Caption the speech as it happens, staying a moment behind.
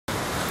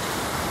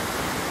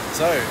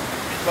So,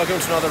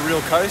 welcome to another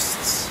Real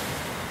Coasts,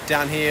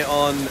 down here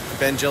on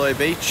Bengello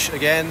Beach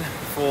again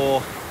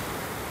for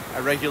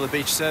a regular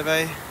beach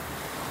survey.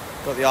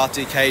 Got the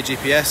RTK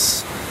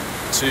GPS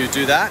to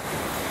do that.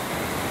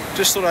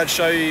 Just thought I'd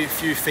show you a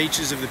few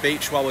features of the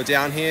beach while we're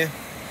down here.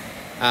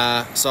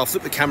 So I'll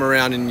flip the camera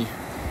around and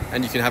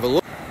you can have a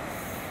look.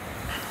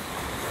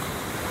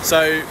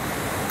 So,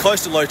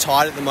 close to low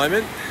tide at the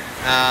moment,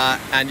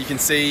 and you can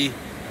see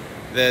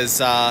there's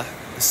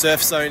the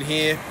surf zone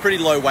here. Pretty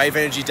low wave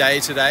energy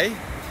day today.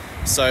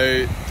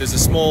 So there's a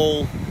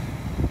small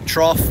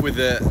trough with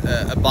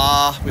a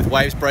bar with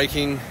waves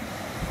breaking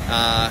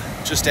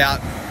just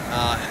out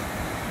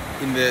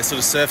in the sort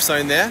of surf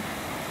zone there.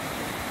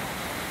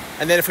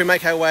 And then if we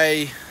make our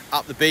way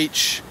up the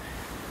beach,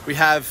 we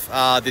have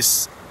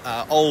this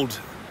old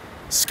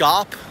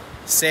scarp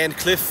sand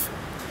cliff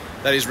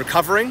that is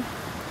recovering.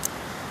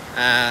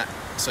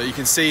 So you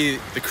can see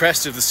the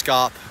crest of the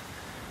scarp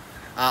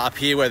up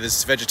here where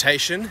there's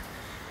vegetation,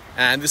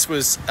 and this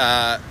was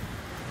an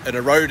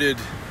eroded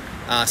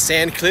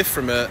sand cliff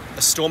from a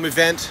storm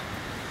event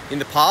in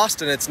the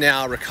past, and it's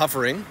now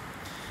recovering.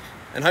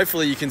 And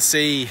hopefully you can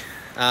see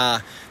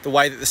the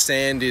way that the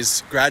sand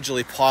is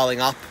gradually piling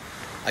up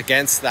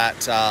against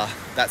that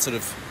sort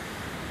of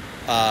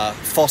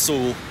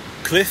fossil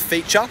cliff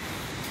feature.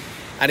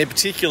 And in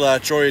particular,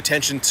 draw your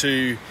attention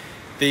to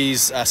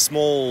these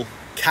small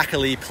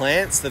cackly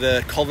plants that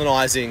are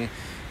colonising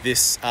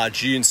this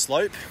dune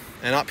slope.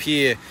 And up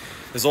here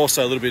there's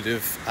also a little bit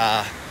of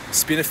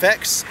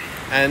spinifex,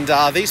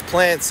 and these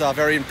plants are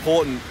very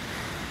important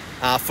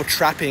for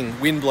trapping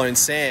windblown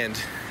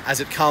sand as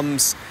it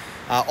comes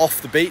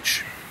off the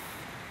beach.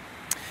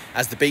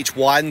 As the beach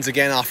widens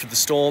again after the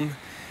storm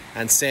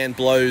and sand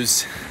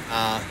blows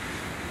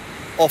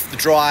off the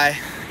dry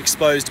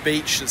exposed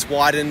beach that's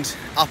widened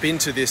up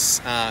into this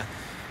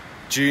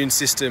dune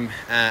system,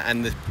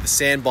 and the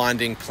sand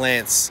binding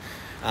plants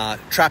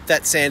trap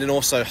that sand and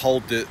also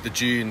hold the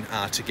dune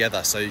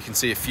together. So you can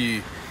see a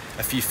few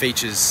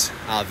features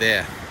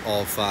there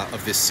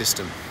of this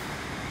system.